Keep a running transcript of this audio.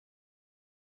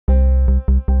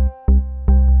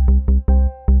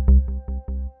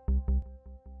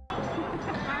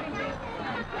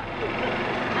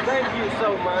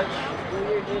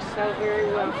so very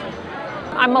welcome.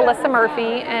 I'm Melissa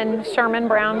Murphy, and Sherman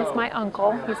Brown is my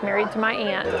uncle. He's married to my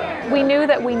aunt. We knew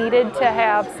that we needed to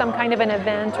have some kind of an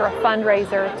event or a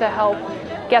fundraiser to help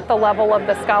get the level of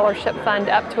the scholarship fund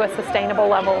up to a sustainable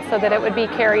level so that it would be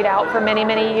carried out for many,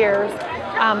 many years.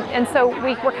 And so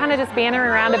we were kind of just bantering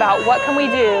around about what can we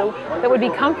do that would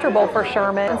be comfortable for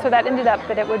Sherman. And so that ended up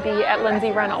that it would be at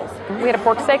Lindsay Rentals. We had a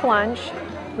pork steak lunch,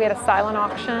 we had a silent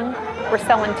auction, we're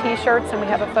selling t-shirts, and we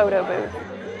have a photo booth.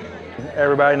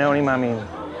 Everybody known him. I mean,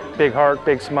 big heart,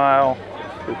 big smile.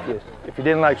 If you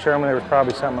didn't like Sherman, there was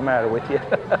probably something the matter with you.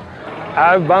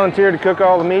 I've volunteered to cook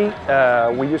all the meat.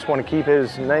 We just want to keep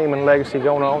his name and legacy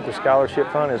going on with the scholarship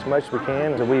fund as much as we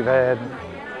can. So we've had,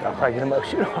 I'll probably get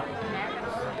emotional.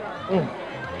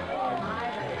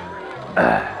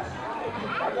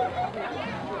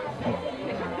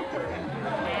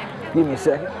 Give me a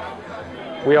second.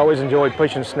 We always enjoyed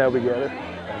pushing snow together.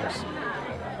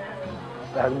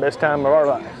 That was the best time of our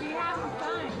lives.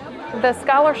 The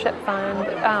scholarship fund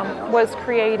was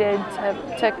created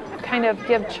to kind of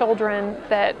give children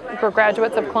that were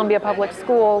graduates of Columbia Public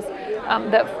Schools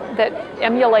that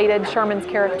emulated Sherman's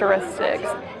characteristics.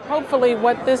 Hopefully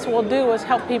what this will do is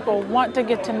help people want to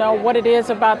get to know what it is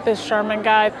about this Sherman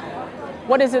guy.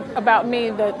 What is it about me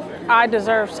that I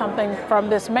deserve something from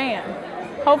this man?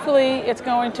 Hopefully it's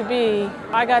going to be,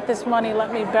 I got this money,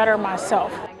 let me better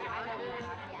myself.